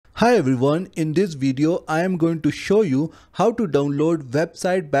Hi everyone, in this video I am going to show you how to download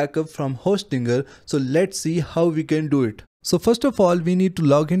website backup from Hostinger. So let's see how we can do it. So first of all, we need to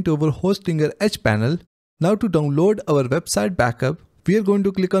log into our Hostinger Edge panel. Now to download our website backup, we are going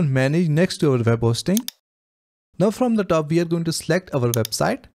to click on Manage next to our web hosting. Now from the top, we are going to select our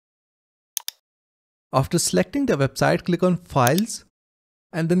website. After selecting the website, click on Files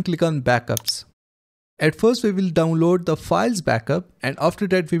and then click on Backups. At first we will download the files backup and after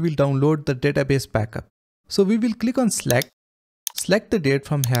that we will download the database backup. So we will click on select the date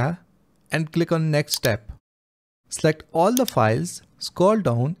from here and click on next step. Select all the files, scroll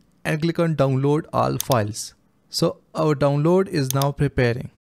down and click on download all files. So our download is now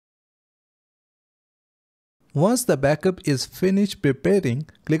preparing. Once the backup is finished preparing,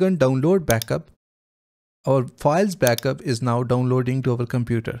 click on download backup. Our files backup is now downloading to our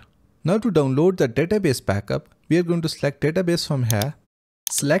computer. Now to download the database backup, we are going to select database from here,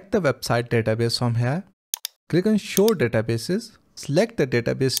 select the website database from here, click on show databases, select the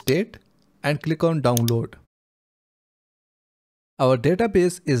database date and click on download. Our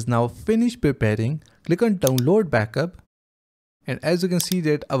database is now finished preparing, click on download backup and as you can see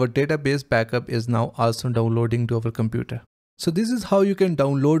that our database backup is now also downloading to our computer. So this is how you can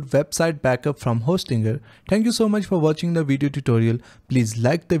download website backup from Hostinger. Thank you so much for watching the video tutorial. Please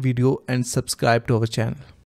like the video and subscribe to our channel.